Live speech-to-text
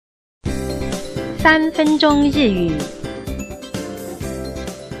3分钟日语。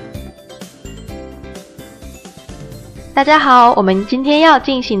大家好，我们今天要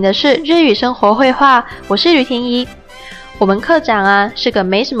进行的是日语生活绘画，我是吕婷怡。我们课长啊是个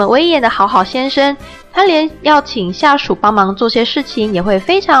没什么威严的好先生，他连要请下属帮忙做些事情也会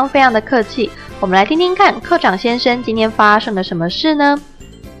非常的客气。我们来听听看课长先生今天发生了什么事呢？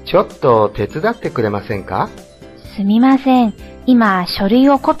ちょっと手伝ってくれませんか？すみません、今書類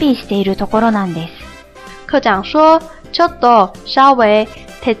をコピーしているところなんです。课長说ちょっと稍微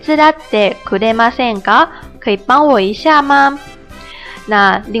手伝ってくれませんか？可以帮我一下吗？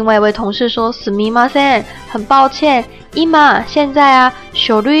那另外一位同事说すみません，很抱歉，今现在啊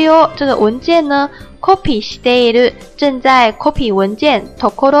書類を这个文件呢コピーしている，正在 copy 文件と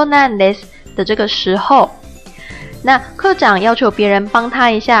ころなんです的这个时候。那课长要求别人帮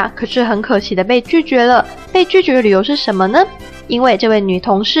他一下，可是很可惜的被拒绝了。被拒绝的理由是什么呢？因为这位女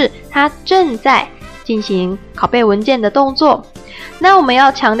同事她正在进行拷贝文件的动作。那我们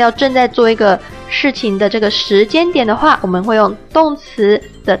要强调正在做一个事情的这个时间点的话，我们会用动词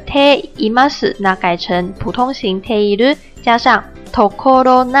的ています，那改成普通型ている加上とこ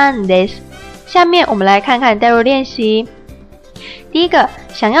ろなんです。下面我们来看看代入练习。第一个，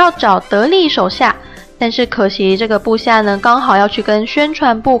想要找得力手下，但是可惜这个部下呢刚好要去跟宣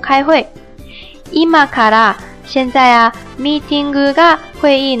传部开会。今から现在啊ミーティングが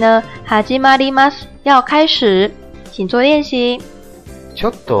会議呢始まります，要开始，请做练习。ちょ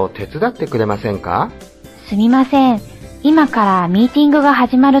っと手伝ってくれませんか？すみません、今からミーティングが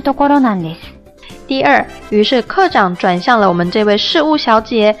始まるところなんです。第二，于是课長转向了我们这位事務小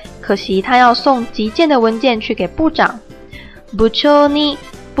姐，可惜她要送急件的文件去给部長。部長に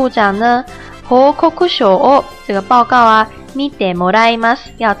部長呢報告書を这个报告啊見てもらいま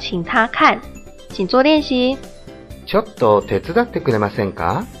す，要请他看，请做练习。ちょっと手伝ってくれません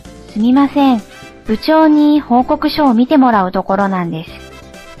か？すみません、部長に報告書を見てもらうところなんです。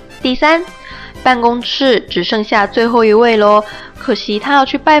第三，办公室只剩下最后一位咯，可惜他要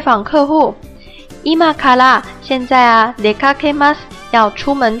去拜访客户。今から现在啊出かけます，要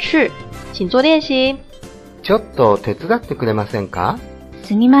出门去，请做练習。ちょっと手伝ってくれませんか？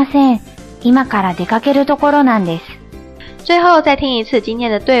すみません、今から出かけるところなんです。最后再听一次今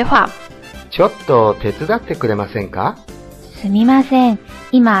天的对话。ちょっと手伝ってくれませんか？すみません、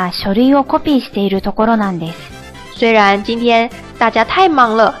今書類をコピーしているところなんです。虽然今天大家太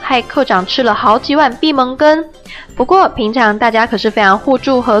忙了，害课长吃了好几碗闭门羹，不过平常大家可是非常互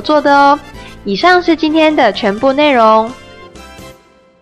助合作的哦。以上是今天的全部内容。